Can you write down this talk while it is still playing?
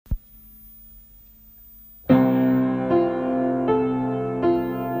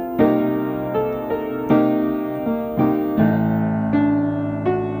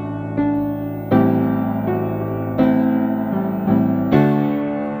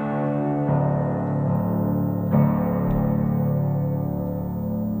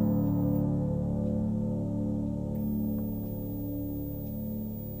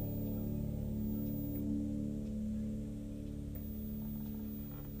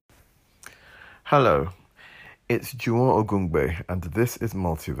Hello, it's Juwon Ogungbe and this is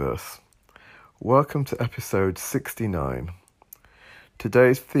Multiverse. Welcome to episode 69.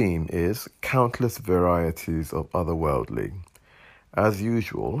 Today's theme is Countless Varieties of Otherworldly. As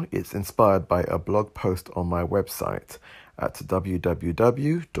usual, it's inspired by a blog post on my website at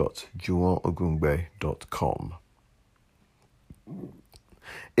www.juwonogungbe.com.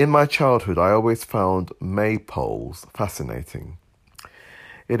 In my childhood, I always found maypoles fascinating.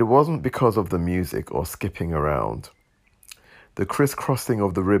 It wasn't because of the music or skipping around. The crisscrossing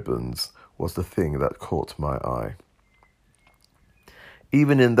of the ribbons was the thing that caught my eye.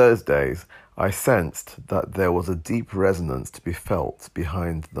 Even in those days, I sensed that there was a deep resonance to be felt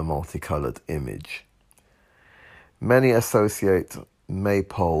behind the multicolored image. Many associate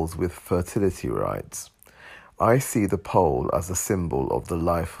maypoles with fertility rites. I see the pole as a symbol of the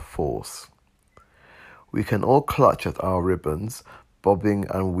life force. We can all clutch at our ribbons, bobbing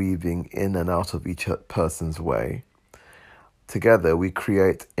and weaving in and out of each person's way. Together we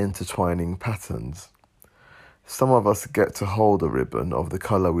create intertwining patterns. Some of us get to hold a ribbon of the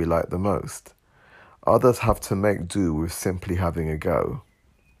colour we like the most. Others have to make do with simply having a go.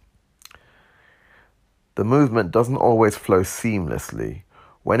 The movement doesn't always flow seamlessly.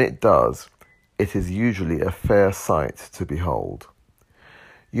 When it does, it is usually a fair sight to behold.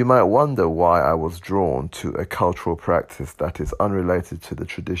 You might wonder why I was drawn to a cultural practice that is unrelated to the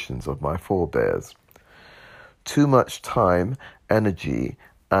traditions of my forebears. Too much time, energy,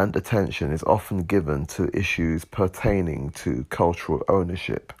 and attention is often given to issues pertaining to cultural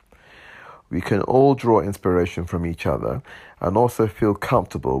ownership. We can all draw inspiration from each other and also feel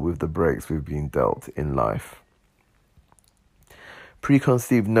comfortable with the breaks we've been dealt in life.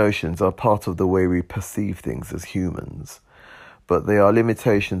 Preconceived notions are part of the way we perceive things as humans, but they are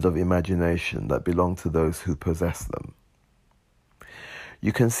limitations of imagination that belong to those who possess them.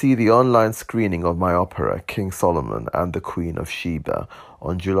 You can see the online screening of my opera, King Solomon and the Queen of Sheba,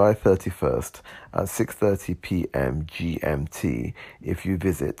 on July 31st at 6:30 p.m. GMT if you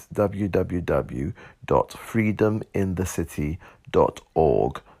visit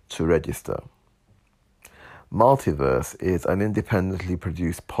www.freedominthecity.org to register. Multiverse is an independently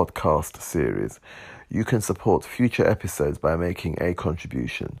produced podcast series. You can support future episodes by making a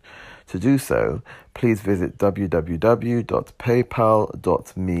contribution. To do so, please visit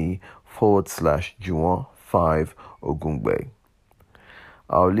www.paypal.me/Juwon5Ogungbe.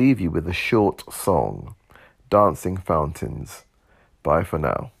 I'll leave you with a short song, Dancing Fountains. Bye for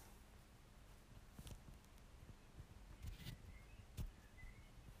now.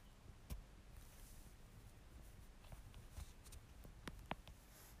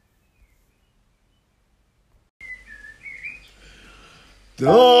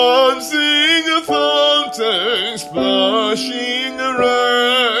 Dancing a fountain, splashing a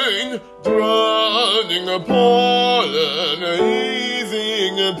rain, drowning a pollen,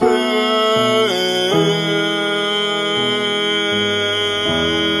 easing a pain.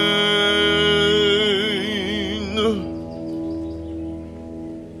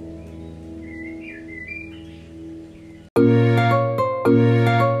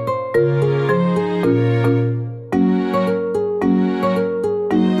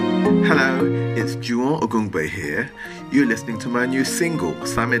 Hello, it's Juwon Ogungbe here. You're listening to my new single,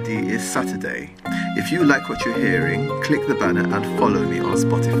 Samedi is Saturday. If you like what you're hearing, click the banner and follow me on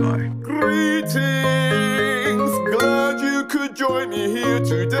Spotify. Greetings, glad you could join me here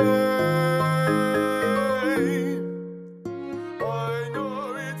today.